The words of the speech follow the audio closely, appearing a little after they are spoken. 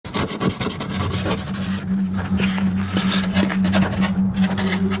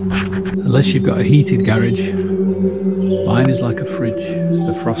Unless you've got a heated garage, mine is like a fridge.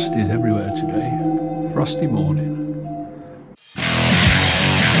 The frost is everywhere today. Frosty morning.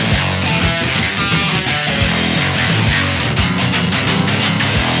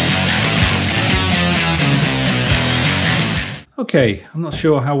 Okay, I'm not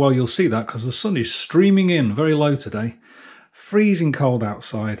sure how well you'll see that because the sun is streaming in very low today. Freezing cold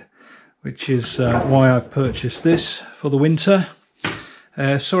outside, which is why I've purchased this for the winter.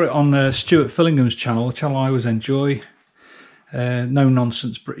 Saw it on Stuart Fillingham's channel, a channel I always enjoy. No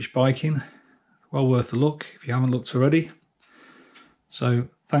nonsense British biking. Well worth a look if you haven't looked already. So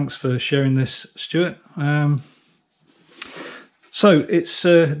thanks for sharing this, Stuart. So it's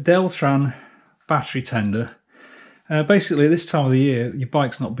Deltran battery tender. Basically this time of the year your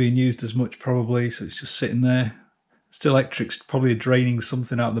bike's not being used as much probably, so it's just sitting there. Still electric's probably draining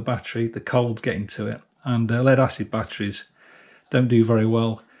something out of the battery, the cold's getting to it, and lead acid batteries don't do very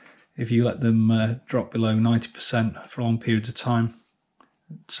well if you let them drop below 90% for long periods of time,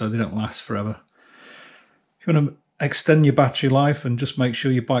 so they don't last forever. If you want to extend your battery life and just make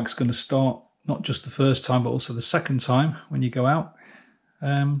sure your bike's going to start not just the first time but also the second time when you go out,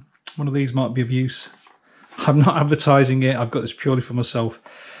 one of these might be of use. I'm not advertising it, I've got this purely for myself.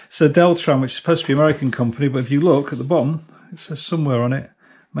 It's a Deltran, which is supposed to be an American company, but if you look at the bottom, it says somewhere on it,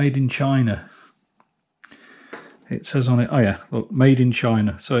 made in China. It says on it, oh yeah, look, made in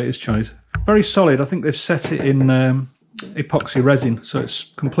China. So it is Chinese. Very solid. I think they've set it in epoxy resin, so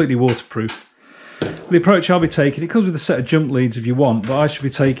it's completely waterproof. The approach I'll be taking, it comes with a set of jump leads if you want, but I should be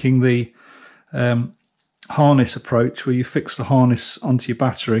taking the harness approach, where you fix the harness onto your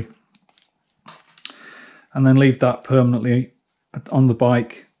battery and then leave that permanently on the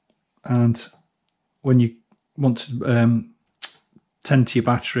bike. And when you want to tend to your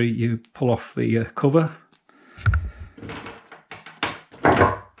battery, you pull off the cover,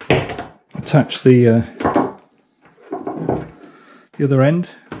 attach the other end,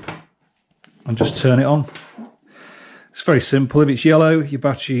 and just turn it on. It's very simple. If it's yellow, your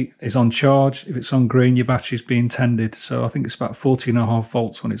battery is on charge. If it's on green, your battery is being tended. So I think it's about 14.5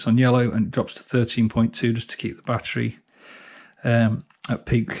 volts when it's on yellow, and it drops to 13.2 just to keep the battery at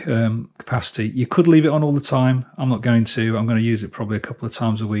peak capacity. You could leave it on all the time. I'm not going to. I'm going to use it probably a couple of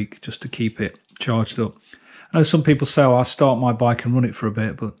times a week just to keep it charged up. I know some people say, oh, I'll start my bike and run it for a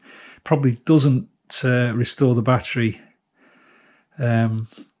bit, but probably doesn't restore the battery,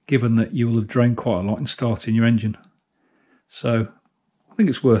 given that you will have drained quite a lot in starting your engine. So I think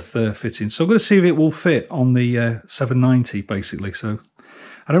it's worth fitting. So I'm going to see if it will fit on the 790 basically. So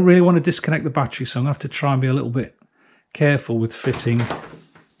I don't really want to disconnect the battery, so I'm going to have to try and be a little bit careful with fitting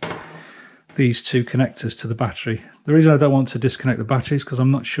these two connectors to the battery. The reason I don't want to disconnect the battery is because I'm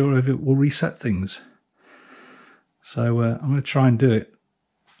not sure if it will reset things. So I'm going to try and do it,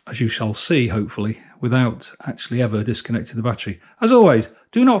 as you shall see, hopefully, without actually ever disconnecting the battery. As always,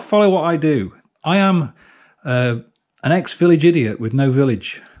 do not follow what I do. I am an ex-village idiot with no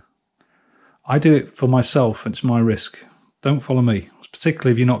village. I do it for myself, it's my risk. Don't follow me,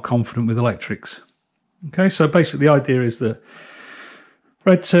 particularly if you're not confident with electrics. Okay, so basically the idea is that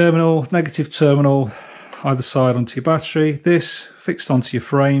red terminal, negative terminal, either side onto your battery, this fixed onto your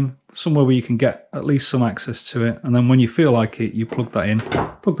frame, somewhere where you can get at least some access to it, and then when you feel like it, you plug that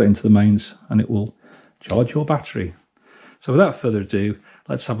into the mains, and it will charge your battery. So without further ado,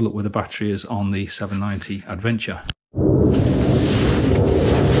 let's have a look where the battery is on the 790 Adventure.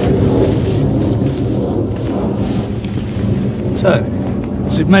 So,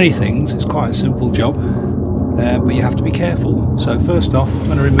 as with many things, it's quite a simple job, but you have to be careful. So first off, I'm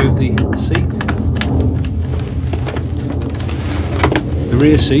going to remove the seat, the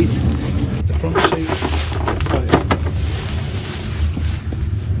rear seat, the front seat.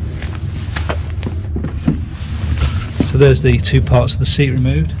 So there's the two parts of the seat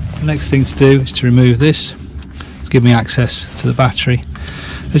removed. The next thing to do is to remove this to give me access to the battery.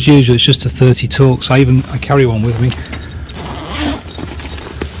 As usual, it's just a 30 torque, so I carry one with me.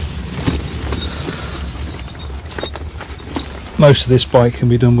 Most of this bike can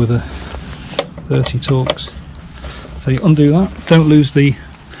be done with a 30 torques. So you undo that. Don't lose the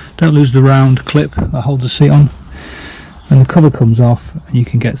round clip that holds the seat on. And the cover comes off, and you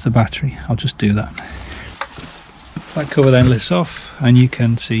can get to the battery. I'll just do that. That cover then lifts off, and you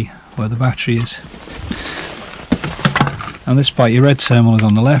can see where the battery is. And this bike, your red terminal is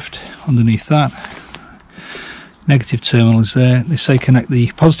on the left, underneath that. Negative terminal is there. They say connect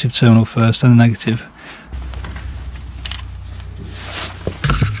the positive terminal first, then the negative.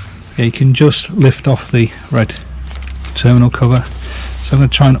 Okay, you can just lift off the red terminal cover. So I'm going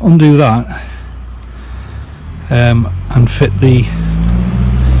to try and undo that and fit the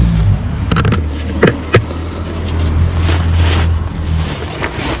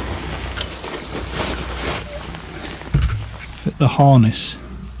harness,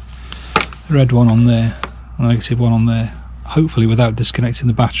 the red one on there, the negative one on there, hopefully without disconnecting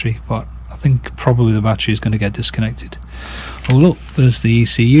the battery, but I think probably the battery is going to get disconnected. Oh look, there's the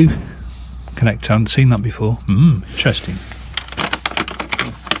ECU connector, I haven't seen that before. Interesting.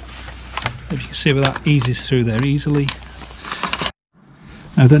 If you can see, that eases through there easily.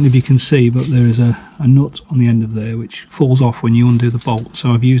 Now, I don't know if you can see, but there is a nut on the end of there which falls off when you undo the bolt,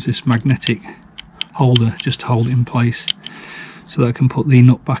 so I've used this magnetic holder just to hold it in place so that I can put the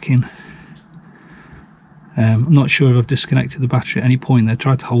nut back in. I'm not sure if I've disconnected the battery at any point there. I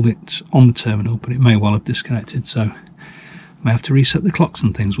tried to hold it on the terminal, but it may well have disconnected, so I may have to reset the clocks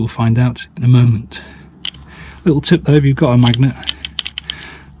and things. We'll find out in a moment. Little tip though, if you've got a magnetic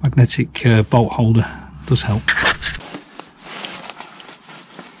bolt holder, does help.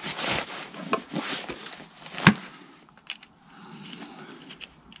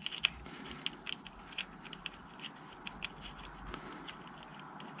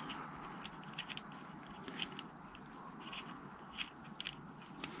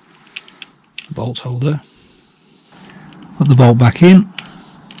 Bolt holder, put the bolt back in,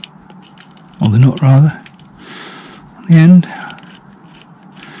 or the nut rather, on the end.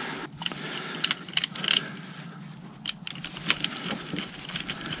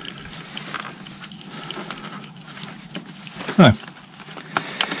 So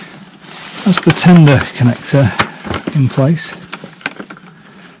that's the tender connector in place.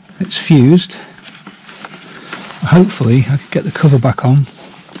 It's fused. Hopefully I can get the cover back on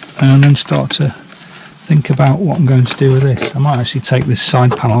and then start to think about what I'm going to do with this. I might actually take this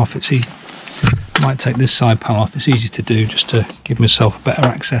side panel off. It's easy to do, just to give myself a better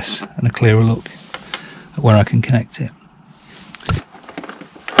access and a clearer look at where I can connect it.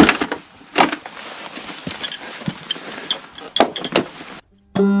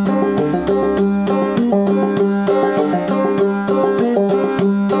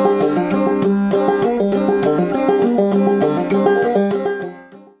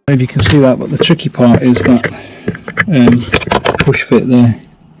 If you can see that, but the tricky part is that push fit there.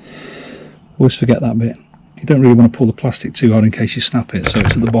 Always forget that bit. You don't really want to pull the plastic too hard in case you snap it, so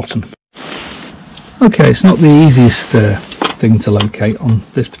it's at the bottom. Okay, it's not the easiest thing to locate on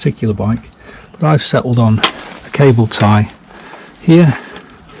this particular bike, but I've settled on a cable tie here,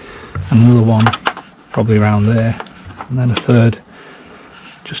 and another one probably around there, and then a third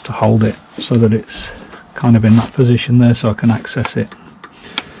just to hold it so that it's kind of in that position there, so I can access it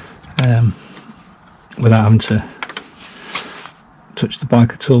without having to touch the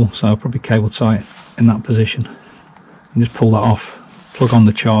bike at all. So I'll probably cable tie it in that position and just pull that off, plug on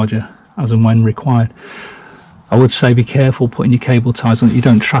the charger as and when required. I would say be careful putting your cable ties on, that you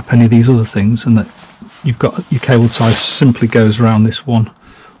don't trap any of these other things, and that you've got your cable tie simply goes around this one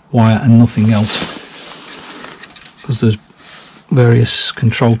wire and nothing else, because there's various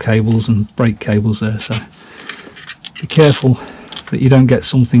control cables and brake cables there, so be careful that you don't get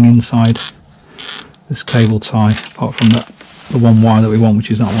something inside this cable tie apart from the one wire that we want,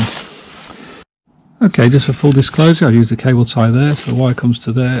 which is that one. Okay, just for full disclosure, I've used the cable tie there, so the wire comes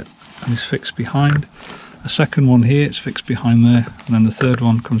to there and is fixed behind. A second one here, it's fixed behind there, and then the third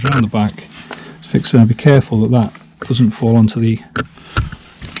one comes around the back, it's fixed there. Be careful that that doesn't fall onto the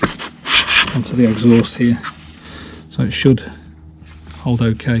exhaust here, so it should hold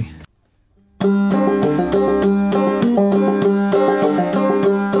okay.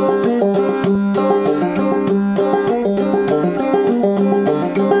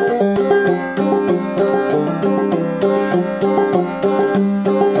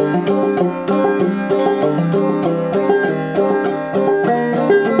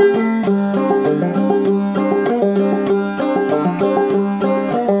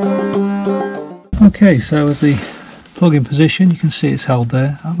 Okay, so with the plug-in position, you can see it's held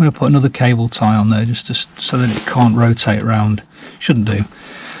there. I'm going to put another cable tie on there just so that it can't rotate around. Shouldn't do,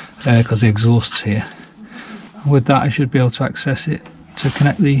 because the exhaust's here. And with that, I should be able to access it to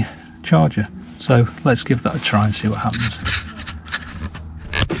connect the charger. So let's give that a try and see what happens.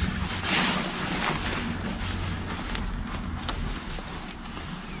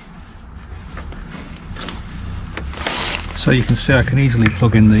 So you can see I can easily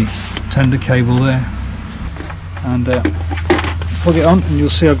plug in the tender cable there and plug it on, and you'll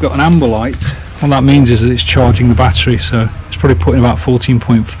see I've got an amber light. What that means is that it's charging the battery, so it's probably putting about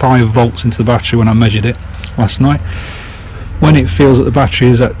 14.5 volts into the battery when I measured it last night. When it feels that the battery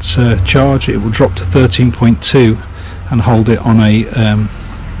is at charge, it will drop to 13.2, and hold it on a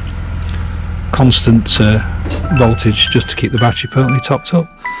constant voltage just to keep the battery permanently topped up.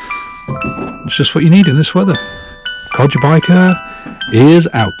 It's just what you need in this weather. Codger Biker is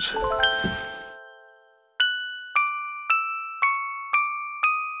out.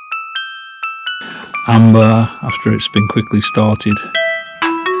 Amber, after it's been quickly started.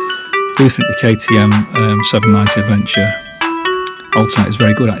 I do think the KTM 790 Adventure alternate is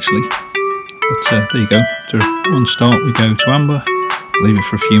very good actually. But there you go, after one start we go to amber, leave it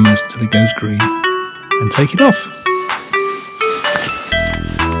for a few minutes until it goes green, and take it off.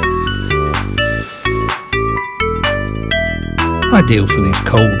 Ideal for these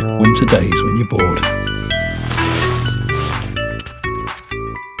cold winter days when you're bored.